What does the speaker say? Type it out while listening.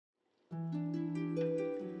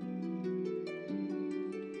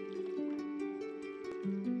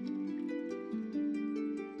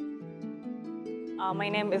My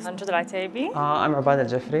name is Nujood Alotaibi. I'm Obadah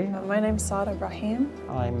Aljefri. My name is Sara Ibraheem.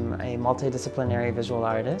 I'm a multidisciplinary visual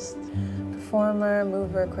artist. Performer,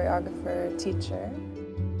 mover, choreographer, teacher.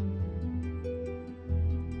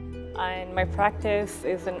 And my practice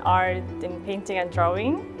is in art, in painting and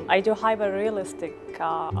drawing. I do hyper-realistic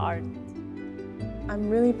art. I'm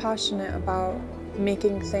really passionate about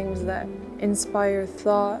making things that inspire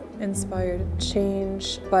thought, inspire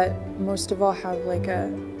change, but most of all have like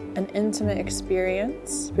an intimate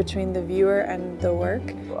experience between the viewer and the work.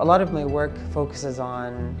 A lot of my work focuses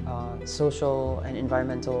on social and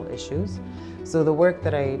environmental issues. So the work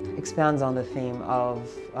that I expands on the theme of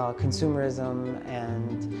consumerism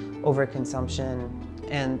and overconsumption,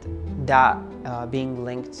 and that being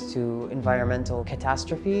linked to environmental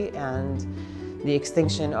catastrophe and the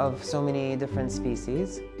extinction of so many different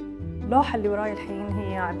species. اللوحة اللي وراي الحين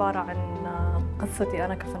هي عبارة عن قصتي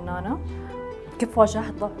أنا كفنانة، كيف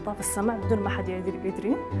واجهت ضعف السمع بدون ما حد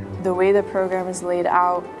يدري. The way the program is laid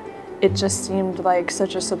out, it just seemed like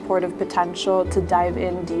such a supportive potential to dive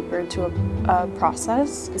in deeper to a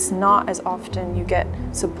process. It's not as often you get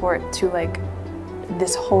support to like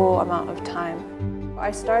this whole amount of time.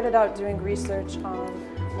 I started out doing research on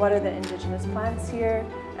what are the indigenous plants here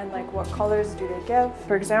and like what colors do they give.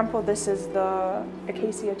 For example, this is the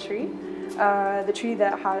acacia tree, the tree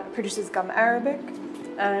that produces gum arabic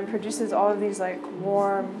and produces all of these like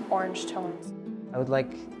warm orange tones. I would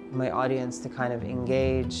like my audience to kind of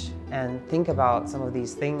engage and think about some of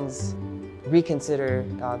these things, reconsider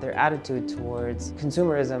their attitude towards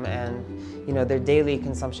consumerism and their daily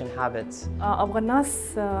consumption habits. أبغى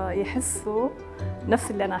الناس يحسوا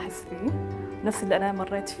نفس اللي أنا أحس فيه، نفس اللي أنا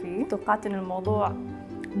مريت فيه. توقعت إن الموضوع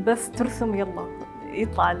بس ترسم يلا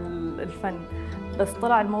يطلع الفن، بس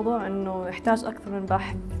طلع الموضوع إنه يحتاج أكثر من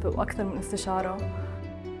بحث وأكثر من استشارة.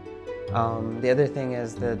 The other thing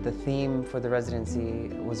is that the theme for the residency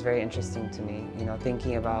was very interesting to me.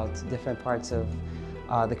 Thinking about different parts of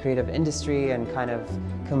the creative industry and kind of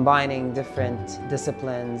combining different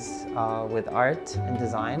disciplines with art and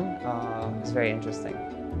design is very interesting.